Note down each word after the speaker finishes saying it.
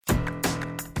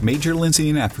Major Lindsey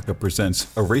in Africa presents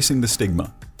Erasing the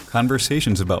Stigma,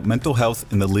 conversations about mental health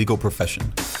in the legal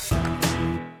profession.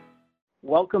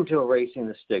 Welcome to Erasing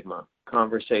the Stigma,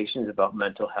 conversations about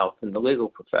mental health in the legal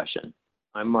profession.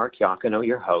 I'm Mark Iacono,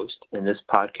 your host, and this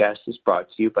podcast is brought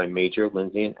to you by Major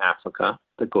Lindsey in Africa,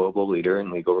 the global leader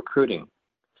in legal recruiting.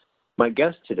 My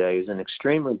guest today is an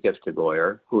extremely gifted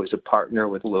lawyer who is a partner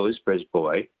with Lewis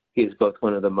Brisbois. He is both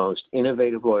one of the most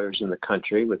innovative lawyers in the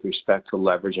country with respect to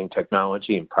leveraging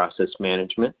technology and process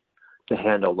management to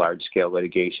handle large-scale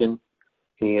litigation.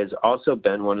 He has also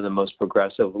been one of the most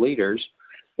progressive leaders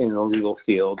in the legal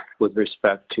field with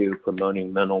respect to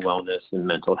promoting mental wellness and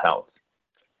mental health.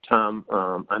 Tom,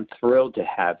 I'm thrilled to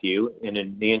have you, and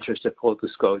in the interest of full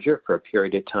disclosure, for a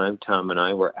period of time, Tom and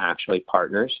I were actually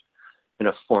partners in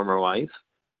a former life.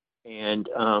 And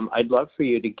I'd love for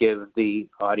you to give the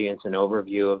audience an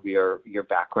overview of your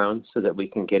background so that we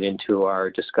can get into our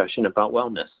discussion about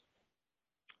wellness.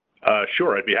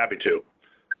 Sure, I'd be happy to.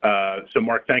 So,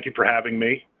 Mark, thank you for having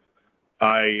me.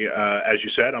 As you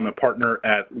said, I'm a partner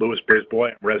at Lewis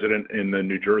Brisbois, resident in the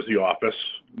New Jersey office.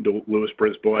 Lewis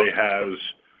Brisbois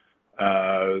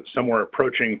has somewhere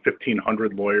approaching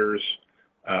 1,500 lawyers.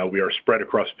 We are spread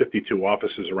across 52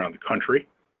 offices around the country.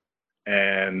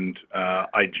 And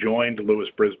I joined Lewis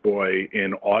Brisbois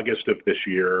in August of this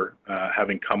year,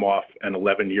 having come off an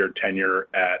 11-year tenure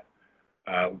at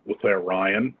LeClair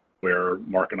Ryan, where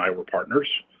Mark and I were partners.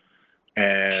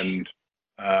 And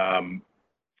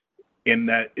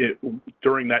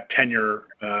during that tenure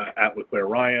at LeClair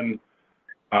Ryan,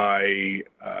 I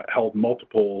held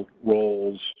multiple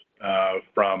roles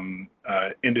from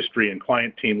industry and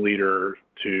client team leader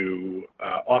to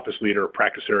office leader,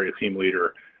 practice area team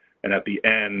leader. And at the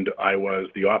end, I was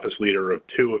the office leader of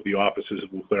two of the offices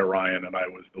of LeClair Ryan, and I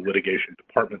was the litigation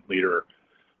department leader,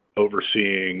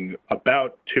 overseeing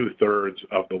about 2/3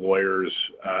 of the lawyers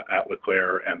at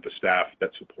LeClair and the staff that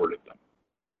supported them.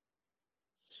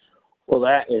 Well,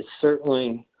 that is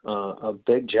certainly a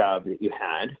big job that you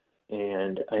had.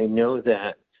 And I know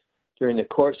that during the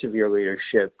course of your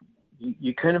leadership,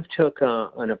 you kind of took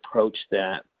an approach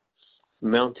that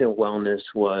mental wellness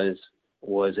was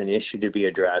an issue to be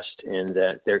addressed, and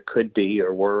that there could be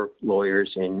or were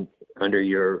lawyers under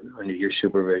your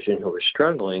supervision who were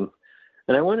struggling.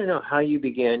 And I want to know how you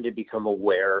began to become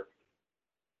aware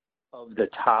of the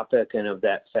topic and of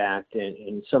that fact,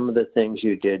 and some of the things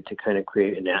you did to kind of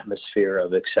create an atmosphere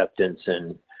of acceptance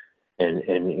and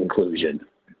inclusion.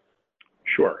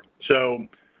 Sure. So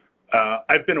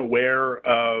I've been aware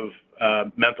of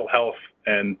mental health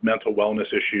and mental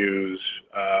wellness issues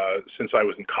since I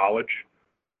was in college.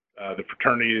 The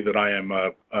fraternity that I am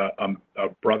a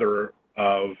brother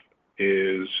of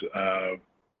is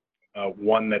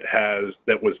one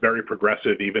that was very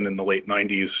progressive even in the late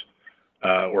 90s,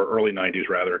 or early 90s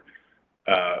rather,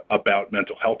 about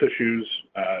mental health issues.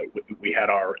 We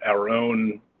had our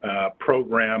own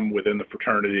program within the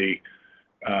fraternity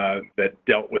that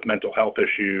dealt with mental health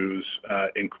issues,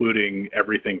 including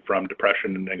everything from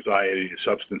depression and anxiety to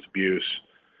substance abuse.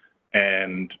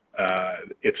 And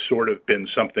it's sort of been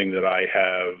something that I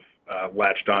have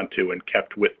latched onto and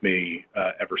kept with me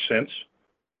ever since.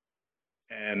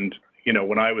 And, you know,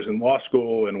 when I was in law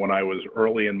school and when I was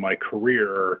early in my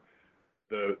career,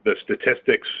 the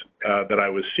statistics that I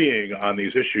was seeing on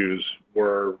these issues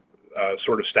were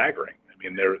sort of staggering. I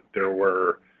mean, there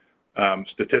were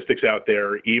statistics out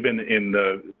there, even in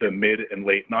the mid and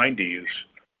late 90s,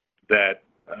 that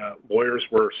lawyers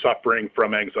were suffering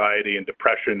from anxiety and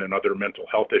depression and other mental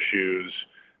health issues,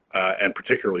 and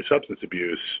particularly substance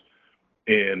abuse,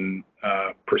 in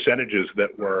percentages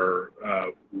that were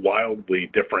wildly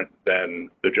different than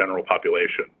the general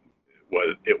population.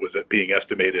 It was being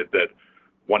estimated that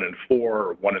 1 in 4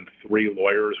 or 1 in 3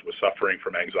 lawyers was suffering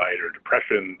from anxiety or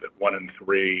depression, that 1 in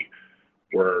 3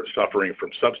 were suffering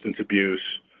from substance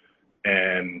abuse,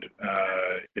 and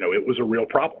it was a real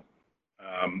problem.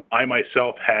 I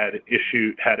myself had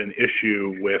an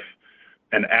issue with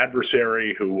an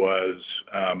adversary who was,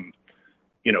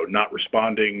 not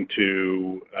responding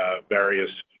to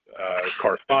various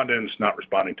correspondence, not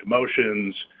responding to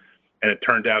motions, and it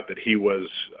turned out that he was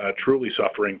truly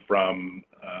suffering from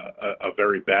a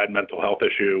very bad mental health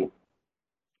issue.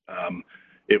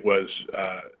 He was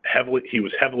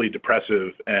heavily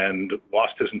depressive and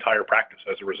lost his entire practice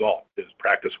as a result. His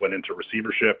practice went into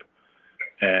receivership,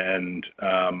 and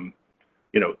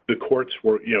the courts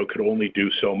could only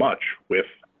do so much with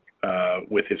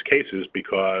his cases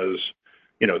because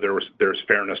there's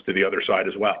fairness to the other side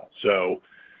as well. So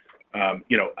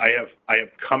I have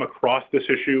come across this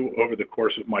issue over the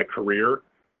course of my career.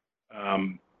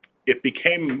 it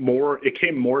came more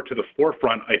to the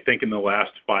forefront, I think, in the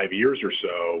last 5 years or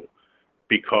so,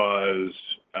 because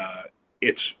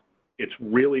it's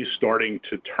really starting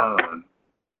to turn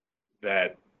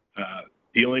that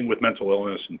dealing with mental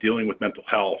illness and dealing with mental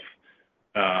health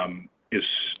is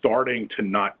starting to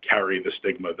not carry the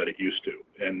stigma that it used to.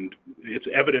 And it's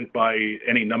evident by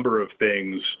any number of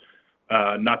things,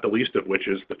 not the least of which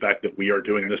is the fact that we are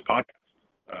doing this podcast.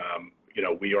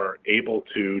 We are able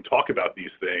to talk about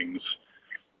these things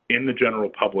in the general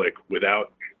public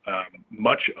without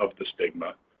much of the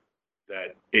stigma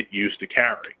that it used to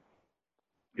carry.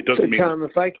 It doesn't mean. Tom,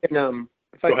 if I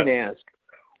can ask,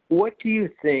 what do you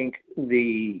think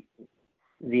the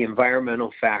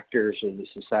environmental factors or the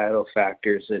societal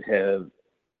factors that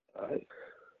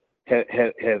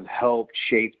have helped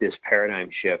shape this paradigm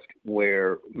shift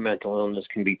where mental illness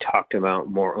can be talked about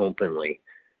more openly?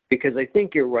 Because I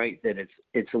think you're right that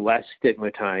it's less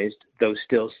stigmatized, though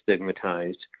still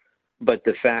stigmatized. But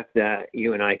the fact that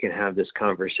you and I can have this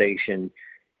conversation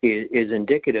is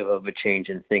indicative of a change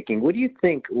in thinking. What do you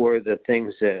think were the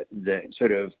things that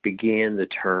sort of began the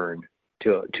turn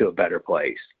to a better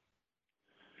place?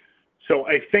 So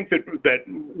I think that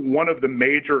one of the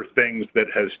major things that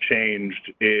has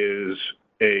changed is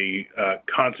a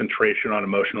concentration on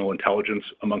emotional intelligence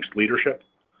amongst leadership.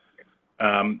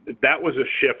 That was a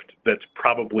shift that's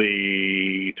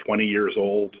probably 20 years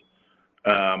old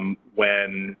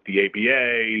when the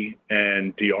ABA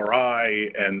and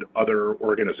DRI and other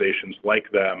organizations like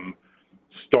them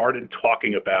started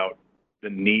talking about the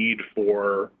need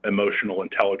for emotional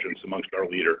intelligence amongst our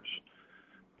leaders.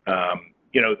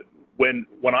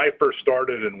 When I first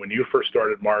started and when you first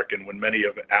started, Mark, and when many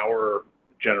of our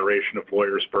generation of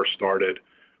lawyers first started,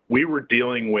 we were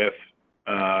dealing with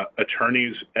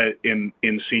attorneys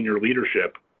in senior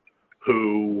leadership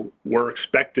who were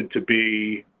expected to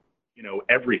be,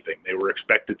 everything. They were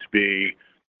expected to be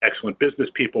excellent business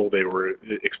people. They were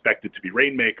expected to be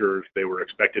rainmakers. They were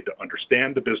expected to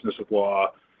understand the business of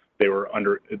law. They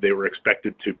were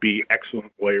expected to be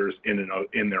excellent lawyers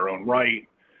in their own right.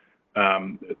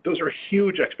 Those are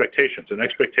huge expectations, and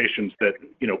expectations that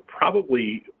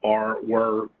probably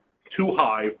were too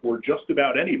high for just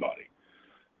about anybody.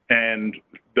 And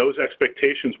those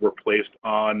expectations were placed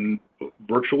on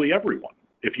virtually everyone.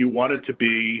 If you wanted to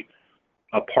be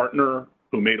a partner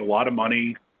who made a lot of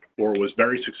money or was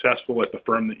very successful at the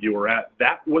firm that you were at,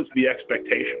 that was the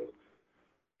expectation.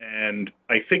 And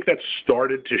I think that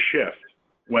started to shift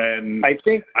when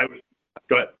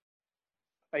go ahead.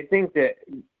 I think that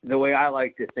the way I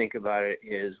like to think about it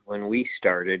is when we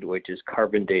started, which is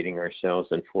carbon dating ourselves,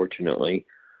 unfortunately,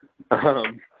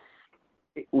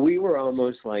 we were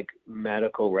almost like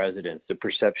medical residents, the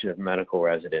perception of medical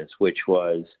residents, which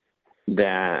was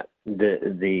that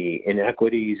the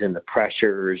inequities and the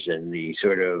pressures and the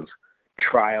sort of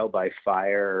trial by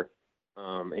fire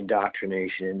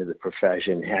indoctrination into the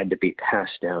profession had to be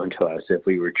passed down to us if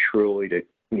we were truly to,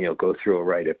 go through a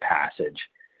rite of passage.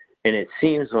 And it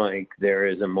seems like there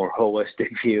is a more holistic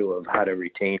view of how to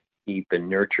retain, keep, and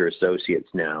nurture associates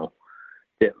now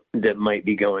that might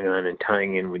be going on and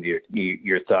tying in with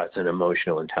your thoughts on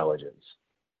emotional intelligence.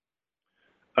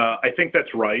 I think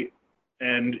that's right.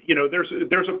 And,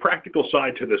 there's a practical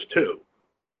side to this, too.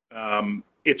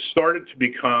 It started to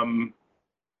become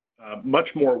much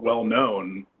more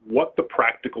well-known what the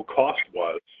practical cost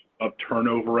was of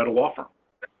turnover at a law firm.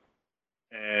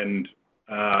 And,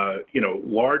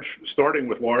 starting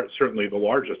with certainly the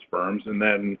largest firms, and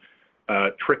then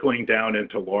trickling down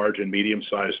into large and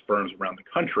medium-sized firms around the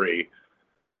country,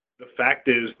 the fact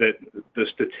is that the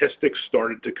statistics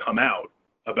started to come out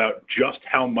about just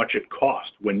how much it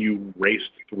cost when you raced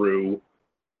through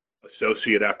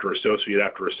associate after associate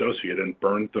after associate and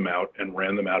burned them out and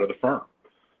ran them out of the firm.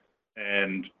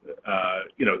 And,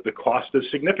 the cost is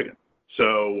significant.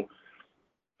 So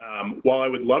while I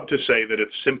would love to say that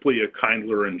it's simply a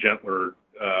kindler and gentler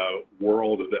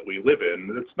world that we live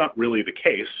in, that's not really the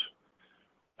case.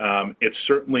 It's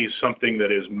certainly something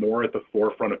that is more at the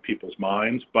forefront of people's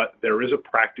minds, but there is a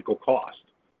practical cost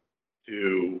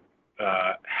to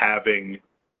having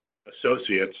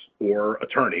associates or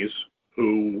attorneys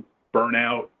who burn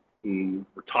out, who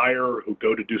retire, who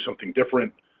go to do something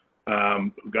different,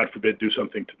 who, God forbid, do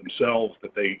something to themselves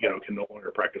that they, can no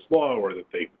longer practice law, or that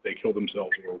they kill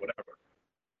themselves or whatever.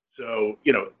 So,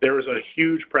 there is a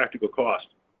huge practical cost.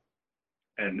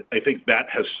 And I think that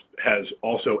has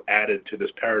also added to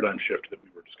this paradigm shift that we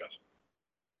were discussing.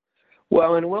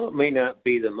 Well, and while it may not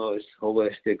be the most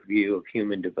holistic view of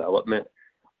human development,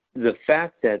 the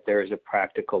fact that there is a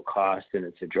practical cost and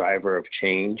it's a driver of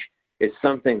change it's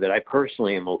something that I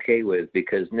personally am okay with,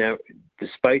 because now,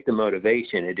 despite the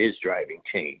motivation, it is driving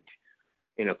change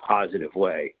in a positive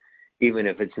way, even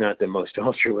if it's not the most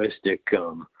altruistic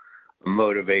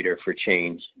motivator for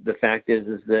change. The fact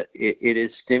is that it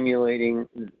is stimulating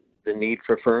the need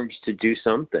for firms to do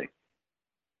something.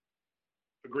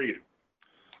 Agreed.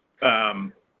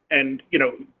 And, you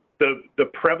know, the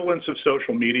prevalence of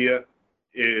social media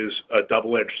is a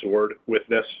double-edged sword with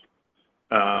this.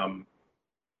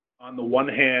 On the one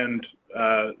hand,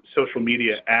 social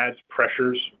media adds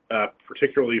pressures,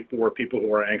 particularly for people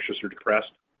who are anxious or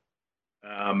depressed.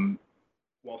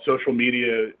 While social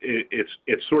media,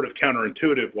 it's sort of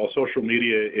counterintuitive. While social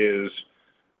media is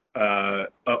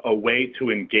a way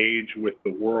to engage with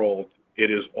the world,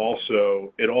 it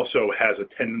also has a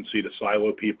tendency to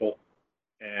silo people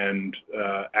and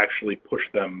actually push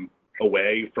them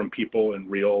away from people in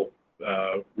real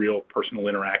personal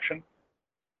interaction.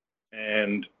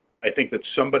 And I think that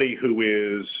somebody who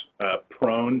is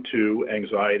prone to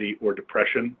anxiety or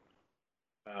depression,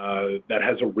 that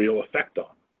has a real effect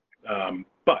on.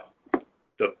 But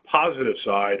the positive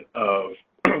side of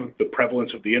the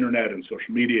prevalence of the internet and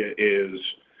social media is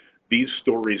these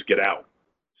stories get out.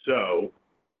 So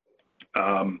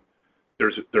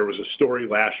there was a story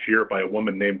last year by a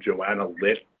woman named Joanna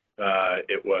Litt.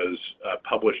 It was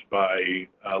published by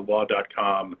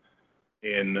Law.com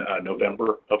in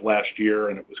November of last year,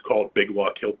 and it was called "Big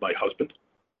Law Killed My Husband."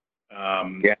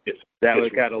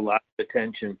 That got a lot of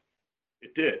attention.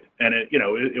 It did, and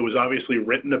it was obviously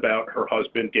written about her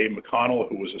husband, Gabe McConnell,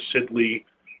 who was a Sidley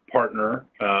partner,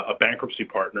 a bankruptcy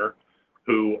partner,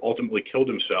 who ultimately killed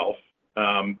himself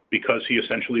because he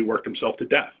essentially worked himself to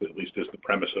death. At least is the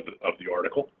premise of the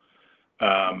article.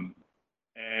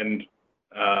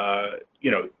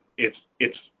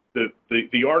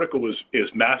 The article is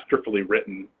masterfully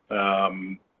written,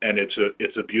 and it's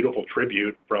a beautiful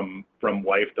tribute from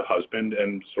wife to husband,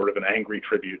 and sort of an angry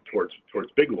tribute towards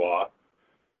Big Law.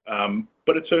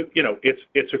 But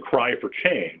it's a cry for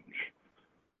change.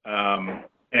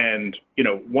 And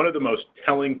one of the most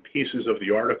telling pieces of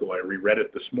the article, I reread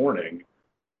it this morning,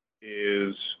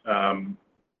 is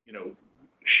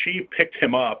she picked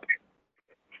him up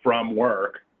from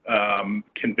work,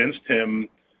 convinced him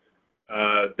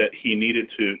that he needed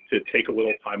to take a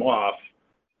little time off,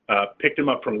 picked him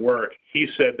up from work. He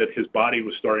said that his body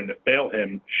was starting to fail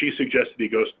him. She suggested he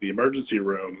goes to the emergency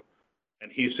room,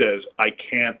 and he says, "I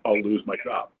can't, I'll lose my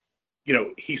job."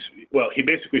 He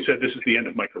basically said, "This is the end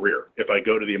of my career. If I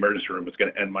go to the emergency room, it's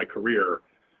going to end my career,"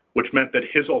 which meant that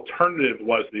his alternative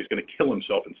was that he's going to kill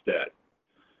himself instead.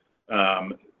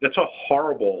 That's a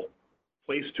horrible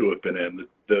place to have been in.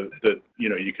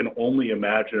 You can only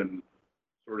imagine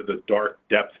sort of the dark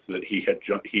depths that he had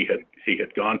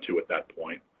gone to at that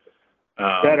point.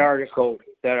 That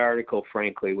article,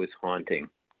 frankly, was haunting.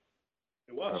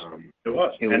 It was.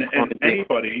 And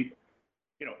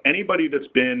anybody that's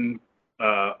been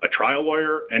a trial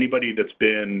lawyer, anybody that's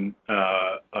been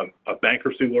a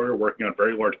bankruptcy lawyer working on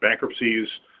very large bankruptcies,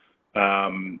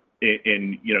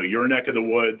 in your neck of the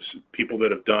woods, people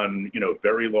that have done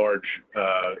very large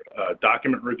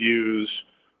document reviews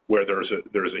where there's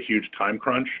a huge time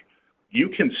crunch, you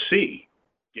can see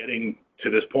getting to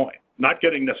this point. Not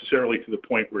getting necessarily to the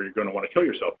point where you're going to want to kill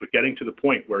yourself, but getting to the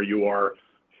point where you are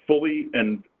fully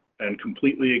and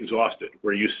completely exhausted,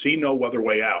 where you see no other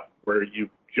way out, where you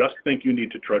just think you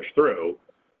need to trudge through.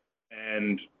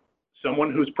 And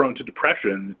someone who's prone to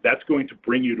depression, that's going to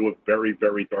bring you to a very,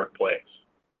 very dark place.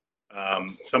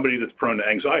 Somebody that's prone to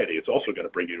anxiety, it's also going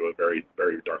to bring you to a very,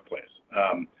 very dark place.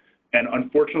 And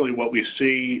unfortunately, what we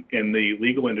see in the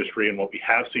legal industry, and what we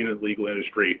have seen in the legal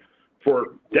industry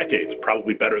for decades,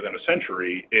 probably better than a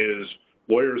century, is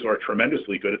lawyers are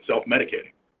tremendously good at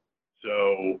self-medicating.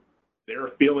 So they're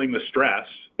feeling the stress,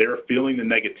 they're feeling the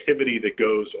negativity that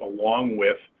goes along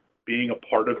with being a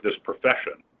part of this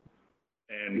profession.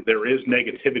 And there is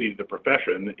negativity to the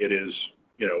profession. It is,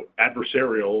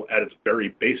 adversarial at its very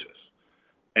basis.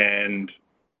 And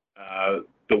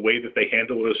the way that they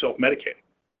handle it is self-medicating.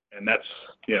 And that's,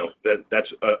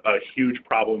 that's a huge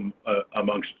problem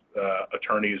amongst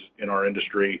attorneys in our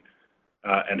industry,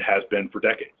 and has been for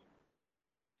decades.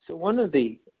 So one of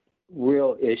the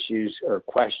real issues or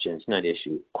questions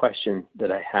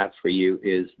that I have for you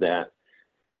is that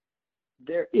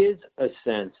there is a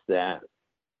sense that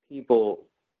people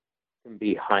can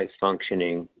be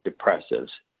high-functioning depressives,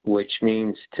 which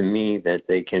means to me that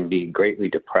they can be greatly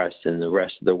depressed and the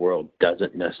rest of the world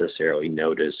doesn't necessarily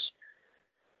notice,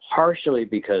 partially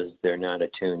because they're not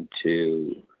attuned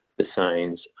to the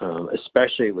signs,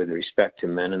 especially with respect to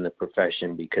men in the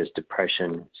profession, because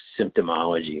depression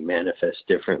symptomology manifests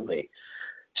differently.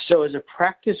 So as a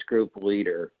practice group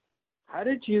leader, how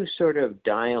did you sort of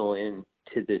dial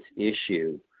into this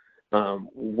issue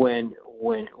when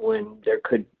there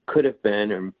could have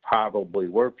been and probably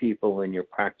were people in your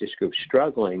practice group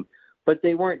struggling, but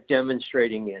they weren't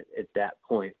demonstrating it at that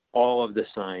point, all of the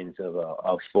signs of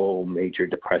a full major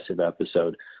depressive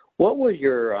episode? What was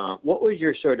your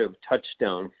sort of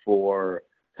touchstone for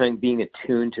kind of being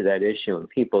attuned to that issue and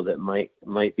people that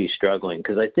might be struggling?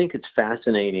 Because I think it's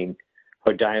fascinating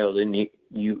how dialed in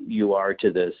you are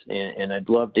to this, and I'd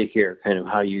love to hear kind of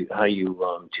how you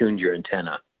tuned your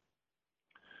antenna.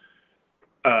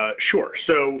 Sure.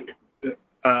 So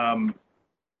I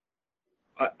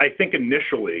think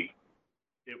initially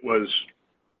it was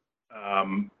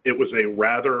a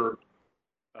rather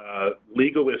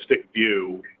legalistic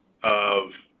view of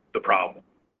the problem,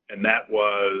 and that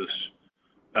was,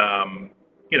 I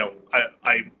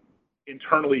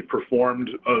internally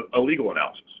performed a legal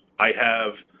analysis. I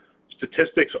have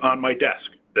statistics on my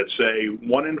desk that say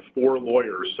 1 in 4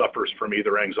 lawyers suffers from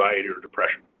either anxiety or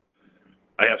depression.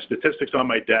 I have statistics on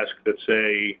my desk that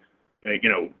say,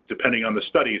 depending on the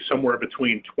study, somewhere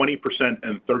between 20%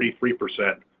 and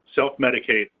 33%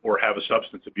 self-medicate or have a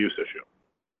substance abuse issue.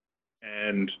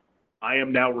 And I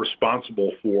am now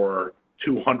responsible for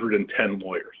 210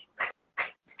 lawyers.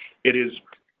 It is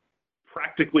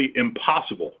practically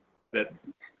impossible that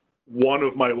one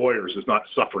of my lawyers is not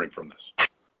suffering from this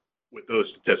with those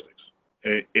statistics.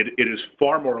 It is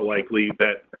far more likely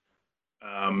that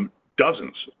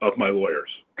dozens of my lawyers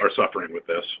are suffering with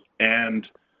this, and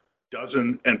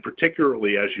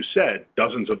particularly, as you said,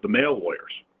 dozens of the male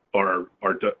lawyers are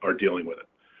dealing with it.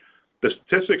 The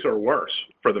statistics are worse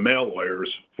for the male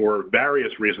lawyers for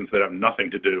various reasons that have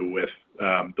nothing to do with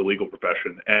the legal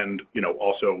profession, and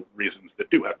also reasons that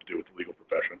do have to do with the legal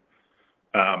profession.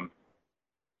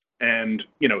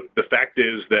 The fact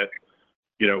is that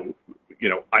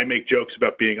I make jokes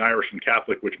about being Irish and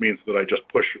Catholic, which means that I just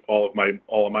push all of my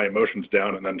emotions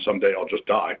down, and then someday I'll just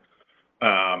die.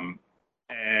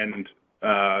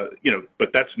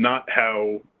 But that's not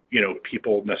how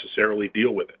people necessarily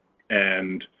deal with it.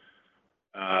 And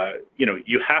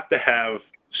you have to have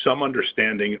some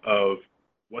understanding of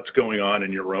what's going on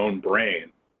in your own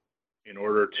brain in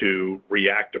order to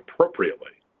react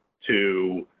appropriately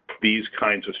to these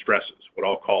kinds of stresses, what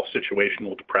I'll call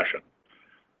situational depression.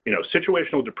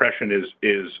 Situational depression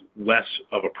is less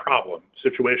of a problem.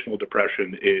 Situational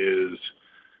depression is,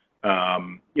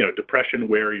 depression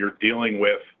where you're dealing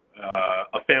with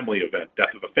a family event,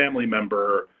 death of a family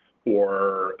member,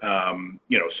 or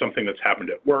something that's happened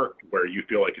at work where you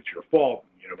feel like it's your fault.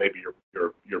 Maybe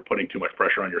you're putting too much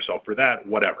pressure on yourself for that,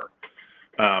 whatever.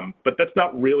 But that's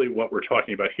not really what we're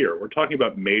talking about here. We're talking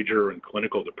about major and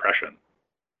clinical depression,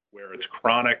 where it's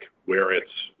chronic, where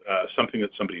it's something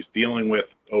that somebody's dealing with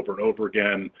over and over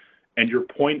again. And your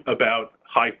point about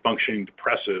high-functioning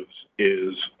depressives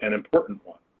is an important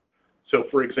one. So,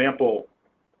 for example,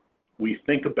 we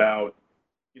think about,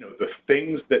 the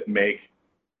things that make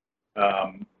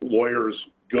lawyers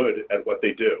good at what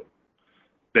they do.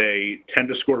 They tend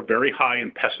to score very high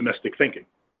in pessimistic thinking.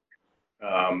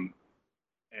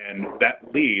 And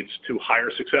that leads to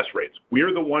higher success rates.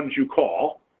 We're the ones you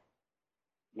call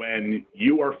when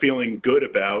you are feeling good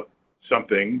about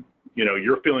something,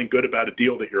 you're feeling good about a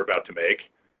deal that you're about to make,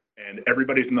 and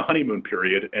everybody's in the honeymoon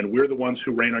period, and we're the ones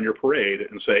who rain on your parade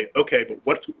and say, okay, but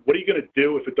what are you going to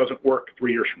do if it doesn't work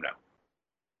 3 years from now?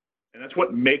 And that's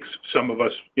what makes some of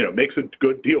us, makes a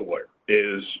good deal lawyer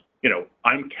is,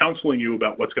 I'm counseling you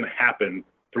about what's going to happen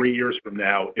 3 years from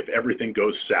now if everything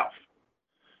goes south.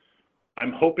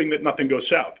 I'm hoping that nothing goes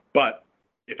south, but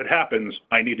if it happens,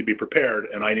 I need to be prepared,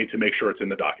 and I need to make sure it's in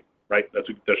the document, right? That's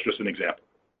just an example.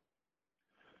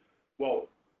 Well,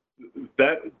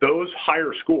 those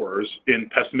higher scores in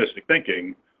pessimistic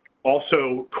thinking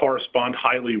also correspond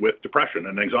highly with depression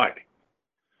and anxiety.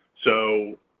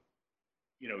 So,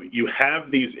 you have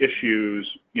these issues,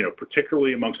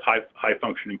 particularly amongst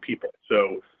high-functioning people.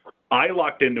 So I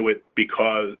locked into it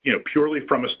because, purely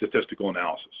from a statistical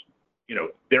analysis.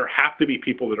 There have to be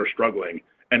people that are struggling,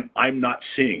 and I'm not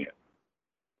seeing it.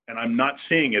 And I'm not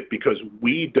seeing it because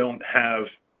we don't have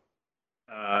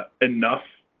enough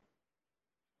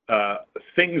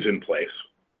things in place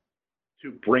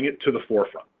to bring it to the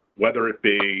forefront, whether it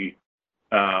be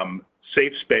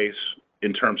safe space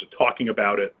in terms of talking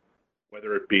about it,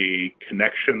 whether it be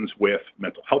connections with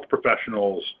mental health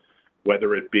professionals,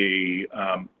 whether it be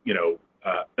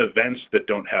events that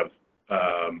don't have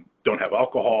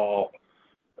alcohol,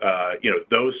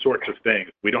 those sorts of things.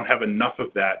 We don't have enough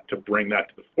of that to bring that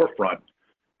to the forefront.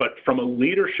 But from a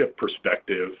leadership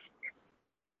perspective,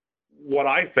 what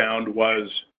I found was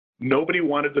nobody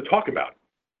wanted to talk about it.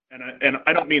 And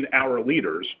I don't mean our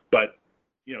leaders, but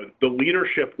the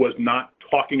leadership was not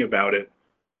talking about it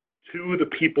to the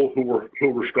people who were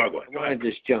struggling. I want to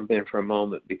just jump in for a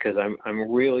moment because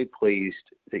I'm really pleased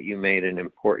that you made an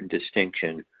important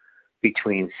distinction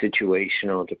between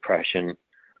situational depression,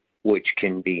 which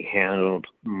can be handled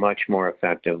much more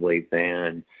effectively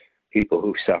than people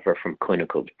who suffer from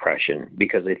clinical depression.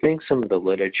 Because I think some of the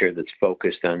literature that's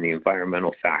focused on the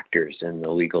environmental factors in the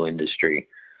legal industry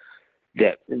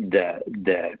that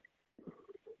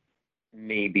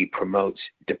maybe promotes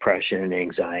depression and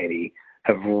anxiety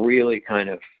have really kind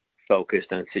of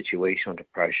focused on situational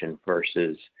depression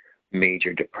versus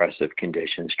major depressive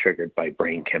conditions triggered by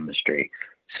brain chemistry.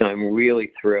 So I'm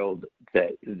really thrilled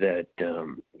that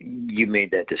you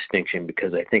made that distinction,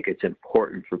 because I think it's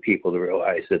important for people to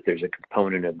realize that there's a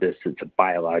component of this that's a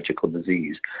biological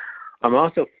disease. I'm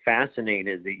also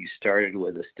fascinated that you started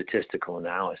with a statistical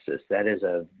analysis. That is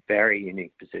a very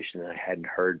unique position that I hadn't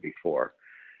heard before.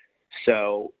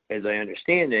 So as I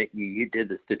understand it, you did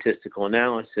the statistical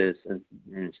analysis, and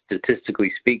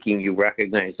statistically speaking, you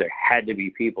recognized there had to be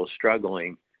people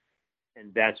struggling,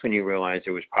 and that's when you realized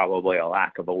there was probably a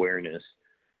lack of awareness,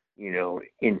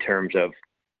 in terms of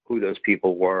who those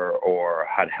people were or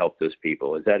how to help those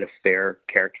people. Is that a fair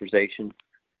characterization?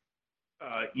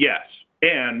 Yes,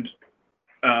 and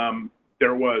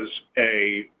there was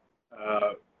an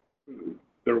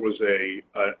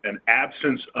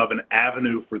absence of an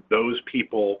avenue for those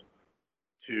people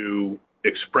to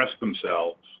express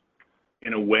themselves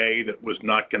in a way that was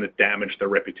not going to damage their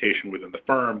reputation within the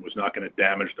firm, was not going to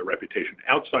damage their reputation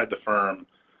outside the firm,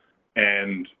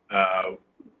 and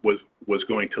was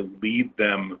going to lead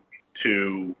them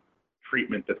to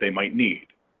treatment that they might need.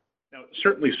 Now,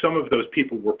 certainly some of those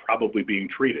people were probably being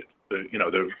treated. The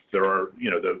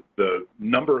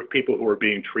number of people who are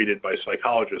being treated by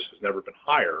psychologists has never been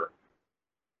higher.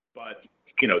 But,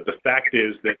 the fact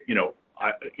is that,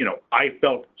 I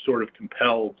felt sort of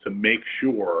compelled to make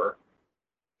sure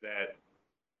that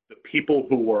the people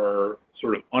who were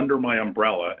sort of under my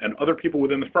umbrella and other people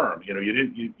within the firm,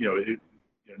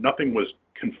 nothing was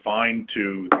confined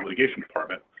to the litigation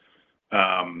department.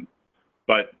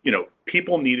 But,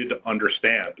 people needed to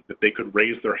understand that they could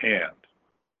raise their hand.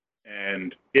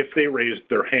 And if they raised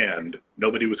their hand,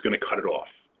 nobody was going to cut it off.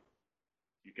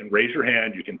 You can raise your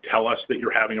hand. You can tell us that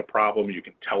you're having a problem. You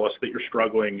can tell us that you're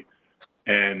struggling.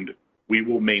 And we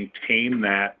will maintain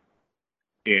that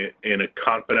in a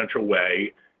confidential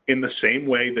way, in the same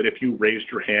way that if you raised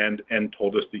your hand and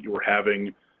told us that you were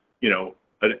having,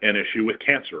 an issue with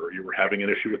cancer, or you were having an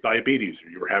issue with diabetes, or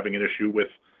you were having an issue with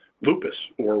lupus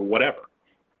or whatever.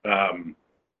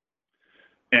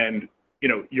 And,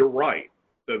 you're right.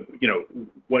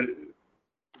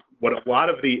 What a lot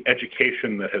of the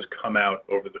education that has come out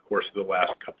over the course of the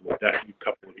last couple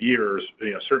of years,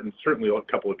 certainly a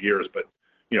couple of years, but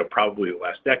probably the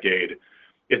last decade,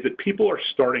 is that people are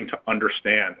starting to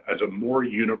understand as a more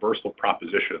universal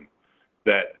proposition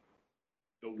that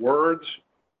the words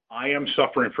 "I am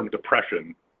suffering from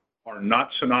depression" are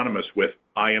not synonymous with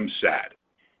 "I am sad."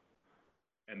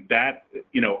 And that,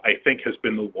 I think has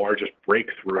been the largest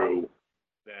breakthrough,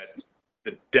 that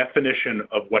the definition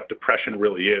of what depression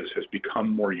really is has become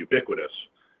more ubiquitous.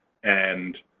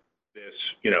 And this,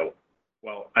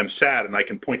 well, I'm sad and I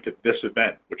can point to this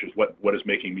event, which is what is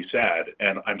making me sad.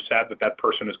 And I'm sad that that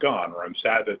person is gone, or I'm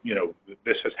sad that,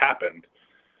 this has happened.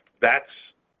 That's,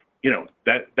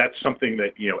 that's something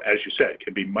that, as you said,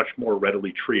 can be much more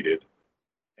readily treated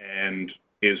and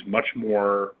is much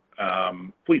more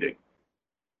fleeting.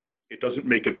 It doesn't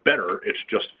make it better. It's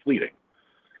just fleeting.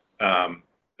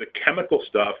 The chemical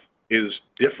stuff is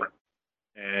different,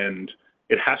 and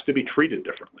it has to be treated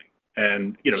differently.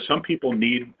 And, some people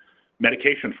need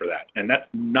medication for that, and that's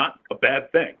not a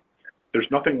bad thing. There's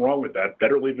nothing wrong with that.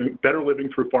 Better living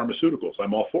through pharmaceuticals.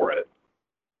 I'm all for it.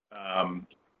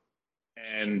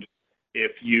 And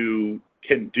if you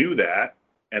can do that,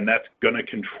 and that's going to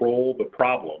control the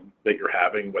problem that you're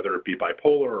having, whether it be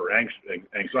bipolar or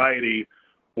anxiety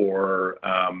or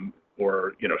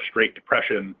straight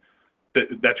depression,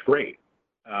 that's great.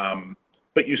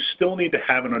 But you still need to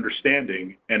have an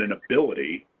understanding and an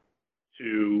ability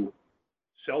to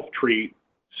self-treat,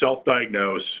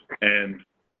 self-diagnose, and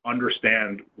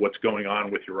understand what's going on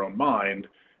with your own mind.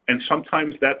 And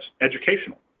sometimes that's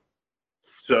educational.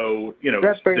 So,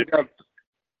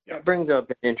 that brings up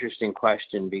an interesting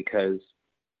question, because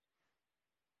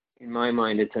in my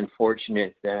mind, it's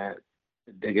unfortunate that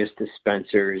the biggest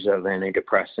dispensers of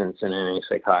antidepressants and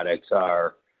antipsychotics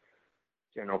are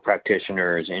general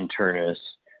practitioners, internists,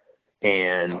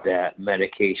 and that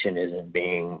medication isn't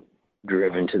being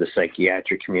driven to the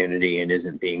psychiatric community and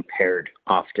isn't being paired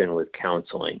often with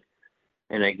counseling.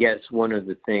 And I guess one of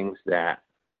the things that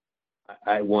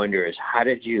I wonder is how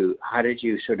did you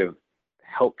sort of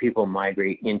help people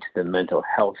migrate into the mental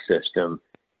health system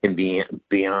and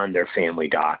beyond their family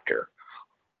doctor?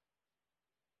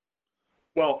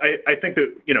 Well, I think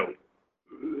that,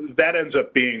 that ends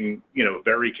up being,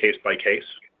 very case by case.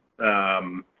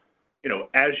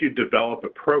 As you develop a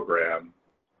program,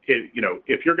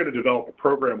 if you're going to develop a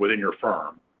program within your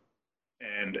firm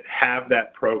and have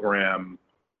that program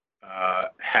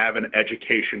have an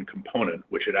education component,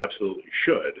 which it absolutely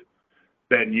should,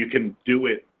 then you can do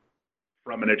it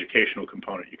from an educational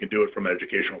component. You can do it from an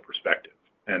educational perspective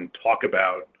and talk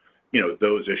about,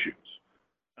 those issues.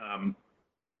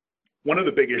 One of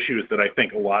the big issues that I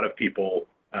think a lot of people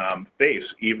face,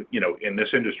 even in this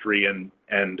industry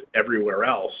and everywhere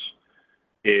else,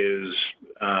 is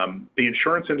the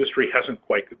insurance industry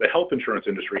the health insurance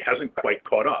industry hasn't quite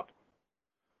caught up.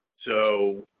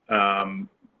 So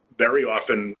very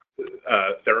often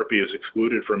therapy is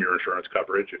excluded from your insurance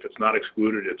coverage. If it's not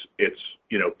excluded, it's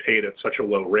paid at such a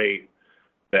low rate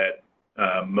that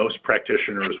most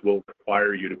practitioners will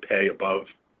require you to pay above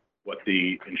what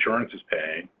the insurance is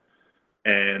paying.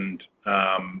 And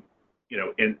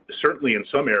certainly in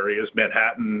some areas,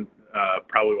 Manhattan,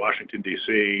 probably Washington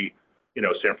D.C.,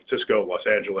 San Francisco, Los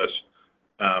Angeles,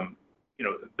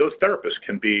 those therapists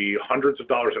can be hundreds of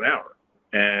dollars an hour.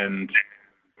 And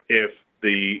if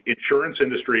the insurance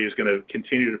industry is going to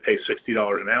continue to pay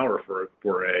 $60 an hour for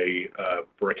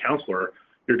a counselor,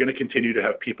 you're going to continue to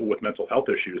have people with mental health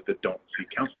issues that don't seek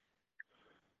counseling.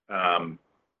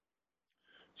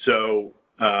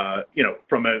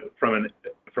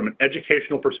 From an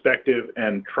educational perspective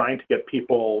and trying to get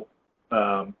people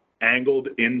angled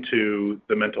into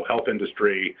the mental health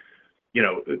industry,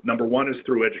 number one is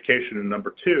through education, and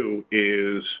number two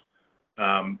is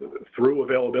through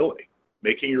availability,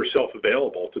 making yourself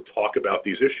available to talk about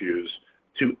these issues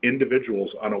to individuals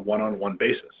on a one-on-one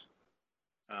basis.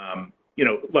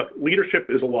 Look, leadership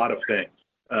is a lot of things,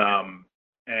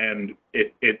 and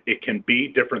it can be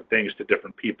different things to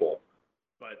different people.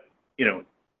 But,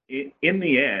 in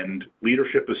the end,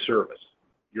 leadership is service.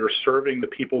 You're serving the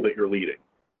people that you're leading.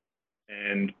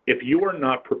 And if you are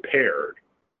not prepared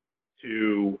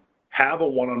to have a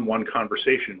one-on-one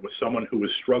conversation with someone who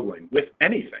is struggling with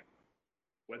anything,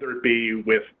 whether it be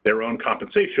with their own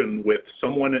compensation, with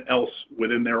someone else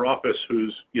within their office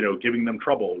who's, giving them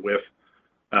trouble, with,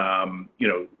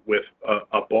 with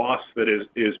a boss that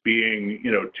is being,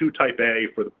 too type A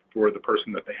for the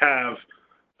person that they have,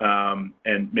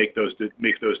 and make those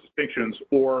distinctions,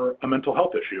 or a mental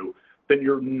health issue, then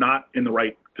you're not in the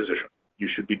right position. You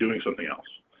should be doing something else,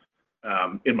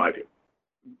 in my view.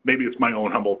 Maybe it's my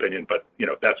own humble opinion, but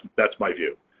that's my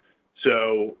view.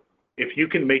 So if you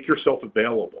can make yourself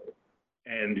available,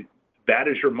 and that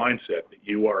is your mindset, that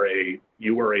you are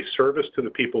a service to the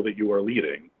people that you are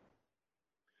leading,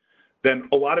 then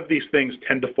a lot of these things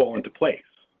tend to fall into place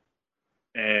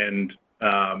and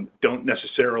don't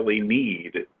necessarily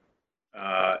need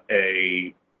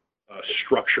a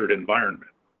structured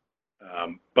environment.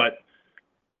 But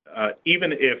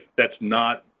even if that's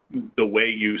not the way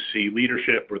you see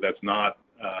leadership, or that's not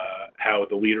how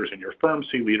the leaders in your firm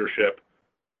see leadership,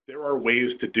 there are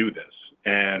ways to do this.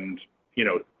 And,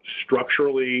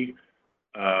 structurally,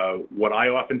 what I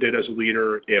often did as a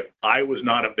leader, if I was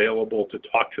not available to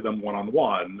talk to them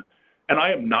one-on-one, and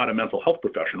I am not a mental health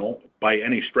professional by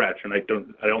any stretch, and I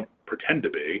don't pretend to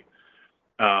be,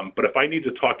 but if I need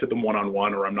to talk to them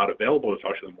one-on-one, or I'm not available to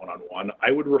talk to them one-on-one,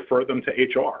 I would refer them to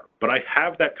HR. But I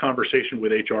have that conversation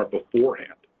with HR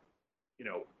beforehand.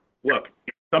 Look,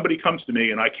 if somebody comes to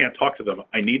me and I can't talk to them,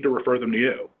 I need to refer them to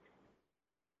you.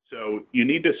 So you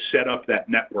need to set up that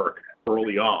network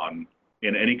early on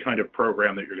in any kind of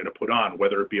program that you're going to put on,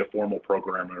 whether it be a formal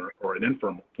program or an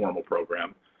informal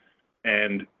program.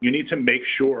 And you need to make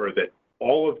sure that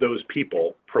all of those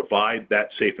people provide that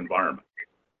safe environment.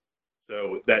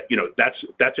 So that,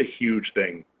 that's a huge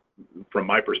thing from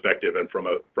my perspective, and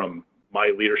from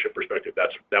my leadership perspective,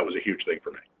 that was a huge thing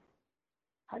for me.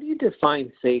 How do you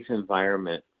define safe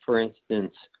environment? For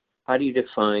instance, how do you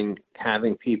define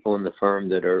having people in the firm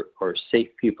that are safe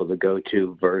people to go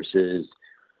to versus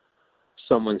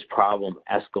someone's problem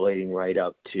escalating right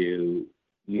up to,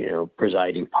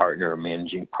 presiding partner or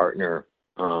managing partner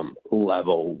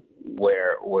level,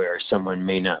 where someone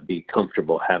may not be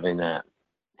comfortable having that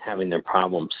having their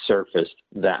problems surfaced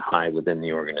that high within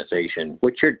the organization.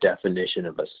 What's your definition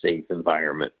of a safe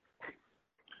environment?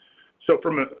 So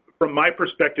from my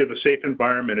perspective, a safe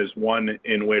environment is one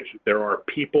in which there are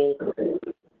people who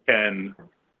can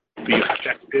be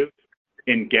effective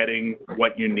in getting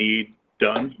what you need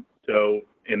done. So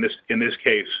in this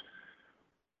case,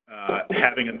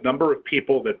 having a number of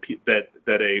people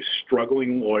that a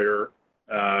struggling lawyer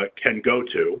can go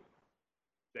to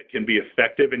that can be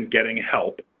effective in getting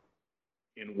help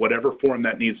in whatever form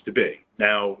that needs to be.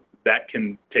 Now, that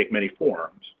can take many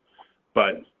forms,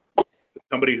 but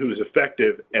somebody who's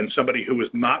effective and somebody who is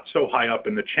not so high up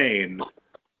in the chain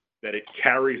that it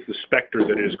carries the specter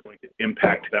that is going to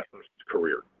impact that person's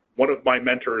career. One of my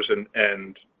mentors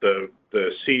and the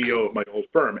CEO of my old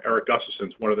firm, Eric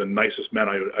Gustafson's one of the nicest men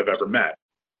I've ever met.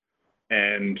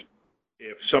 And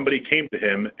if somebody came to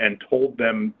him and told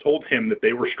him that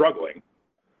they were struggling,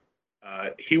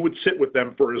 he would sit with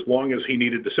them for as long as he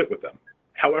needed to sit with them.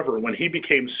 However, when he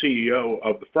became CEO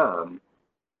of the firm,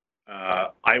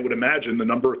 I would imagine the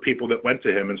number of people that went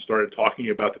to him and started talking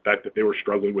about the fact that they were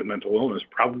struggling with mental illness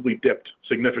probably dipped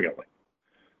significantly,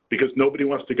 because nobody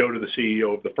wants to go to the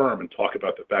CEO of the firm and talk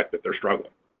about the fact that they're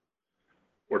struggling,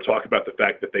 or talk about the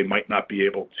fact that they might not be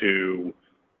able to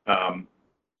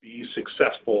be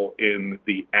successful in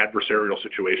the adversarial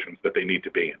situations that they need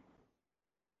to be in.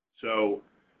 So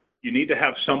you need to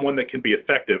have someone that can be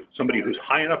effective, somebody who's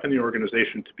high enough in the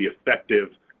organization to be effective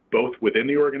both within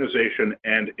the organization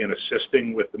and in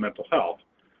assisting with the mental health,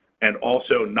 and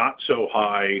also not so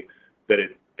high that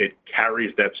it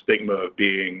carries that stigma of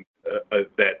being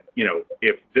that, you know,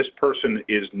 if this person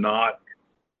is not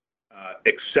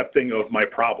accepting of my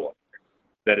problem,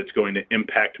 that it's going to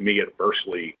impact me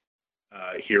adversely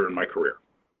here in my career.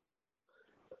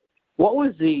 What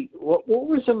were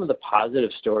some of the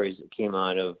positive stories that came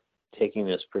out of taking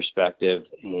this perspective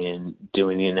and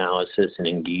doing the analysis and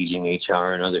engaging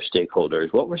HR and other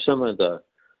stakeholders? What were some of the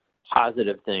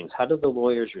positive things? How did the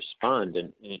lawyers respond,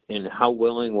 and how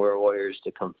willing were lawyers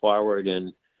to come forward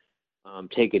and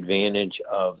take advantage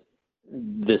of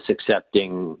this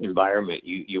accepting environment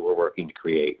you were working to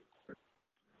create?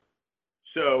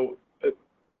 So,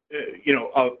 you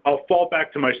know, I'll fall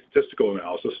back to my statistical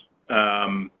analysis.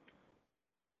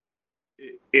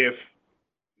 If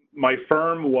my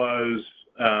firm was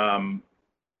on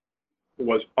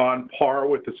par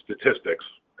with the statistics,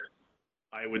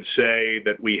 I would say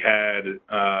that we had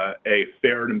a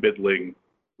fair and middling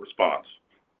response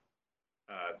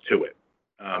to it.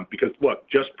 Because, look,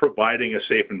 just providing a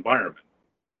safe environment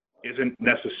isn't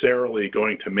necessarily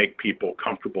going to make people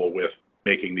comfortable with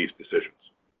making these decisions,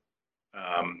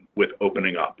 with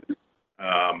opening up,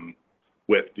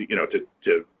 with, you know,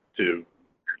 to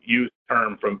use a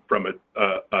term from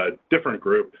a different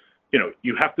group, you know,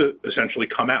 you have to essentially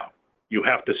come out. You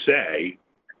have to say,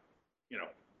 you know,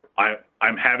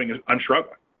 I'm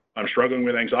struggling. I'm struggling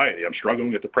with anxiety. I'm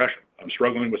struggling with depression. I'm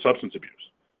struggling with substance abuse.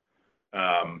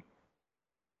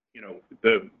 You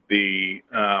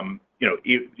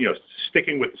know,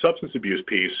 sticking with the substance abuse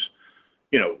piece,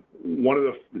 you know, one of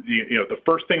the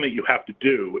first thing that you have to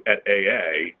do at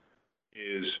AA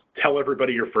is tell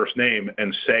everybody your first name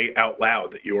and say out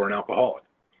loud that you are an alcoholic.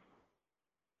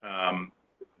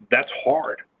 That's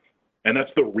hard. And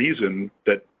that's the reason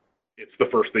that it's the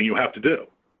first thing you have to do,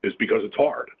 is because it's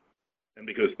hard. And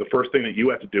because the first thing that you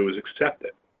have to do is accept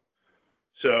it.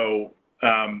 So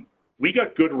we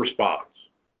got good response.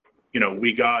 You know,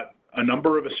 we got a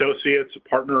number of associates, a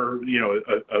partner, you know,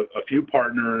 a few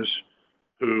partners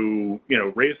who, you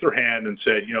know, raised their hand and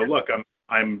said, you know, look,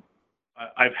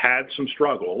 I've had some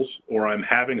struggles, or I'm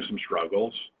having some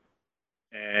struggles,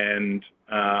 and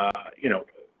you know,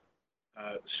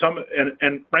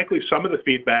 and frankly, some of the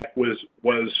feedback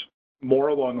was more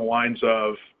along the lines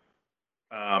of,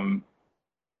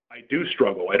 I do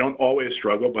struggle. I don't always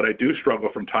struggle, but I do struggle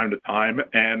from time to time,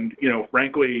 and you know,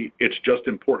 frankly, it's just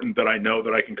important that I know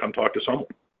that I can come talk to someone.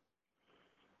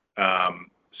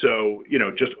 So, you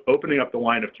know, just opening up the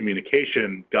line of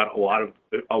communication got a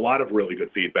lot of really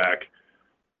good feedback.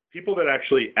 People that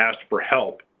actually asked for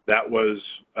help, that was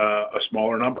a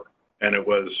smaller number. And it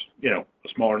was, you know, a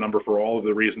smaller number for all of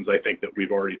the reasons I think that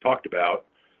we've already talked about.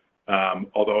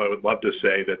 Although I would love to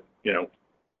say that, you know,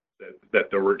 that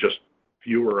there were just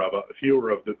fewer of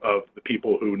the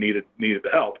people who needed the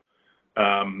help.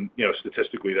 You know,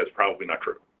 statistically, that's probably not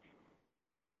true.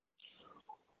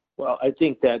 Well, I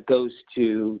think that goes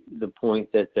to the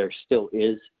point that there still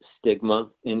is stigma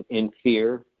and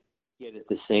fear, yet at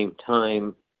the same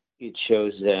time, it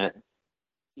shows that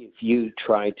if you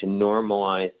try to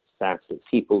normalize the fact that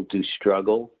people do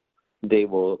struggle, they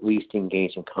will at least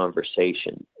engage in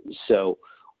conversation. So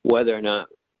whether or not,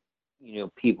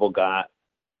 people got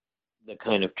the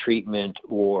kind of treatment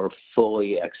or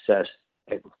fully accessed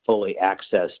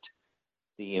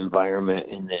the environment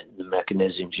and the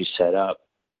mechanisms you set up,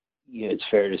 it's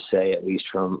fair to say, at least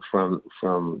from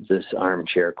this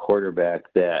armchair quarterback,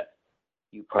 that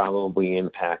you probably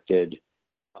impacted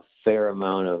a fair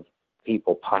amount of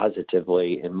people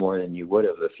positively and more than you would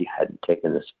have if you hadn't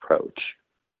taken this approach.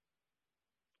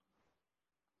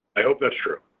 I hope that's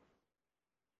true.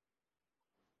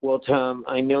 Well, Tom,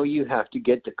 I know you have to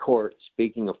get to court,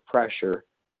 speaking of pressure,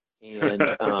 and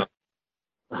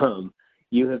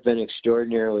you have been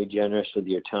extraordinarily generous with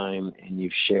your time, and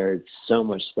you've shared so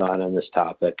much thought on this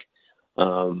topic.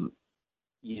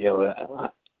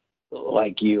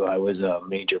 Like you, I was a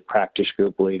major practice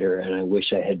group leader, and I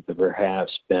wish I had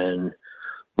perhaps been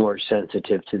more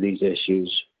sensitive to these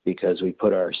issues, because we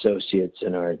put our associates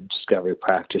in our discovery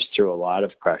practice through a lot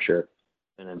of pressure,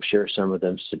 and I'm sure some of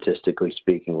them, statistically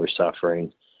speaking, were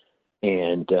suffering.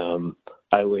 And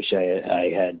I wish I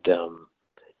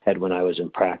had when I was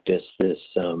in practice this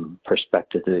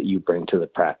perspective that you bring to the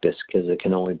practice, because it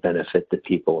can only benefit the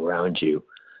people around you.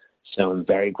 So I'm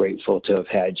very grateful to have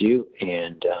had you,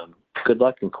 and good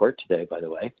luck in court today, by the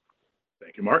way.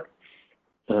 Thank you, Mark.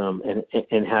 And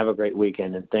have a great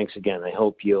weekend. And thanks again. I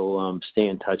hope you'll stay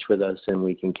in touch with us, and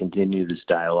we can continue this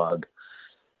dialogue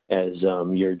as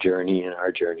your journey and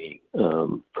our journey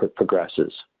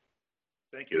progresses.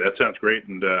 Thank you. That sounds great.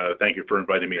 And thank you for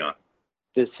inviting me on.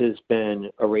 This has been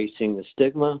Erasing the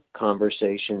Stigma,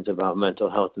 Conversations about Mental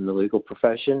Health in the Legal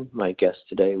Profession. My guest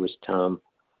today was Tom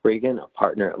Regan, a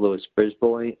partner at Lewis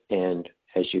Brisbois, and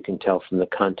as you can tell from the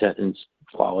content and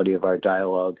quality of our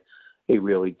dialogue, a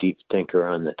really deep thinker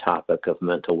on the topic of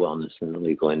mental wellness in the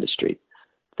legal industry.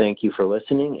 Thank you for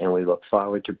listening, and we look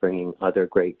forward to bringing other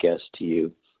great guests to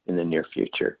you in the near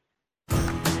future.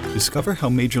 Discover how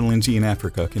Major Lindsey in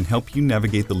Africa can help you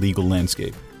navigate the legal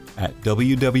landscape at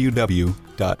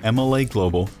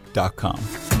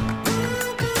www.mlaglobal.com.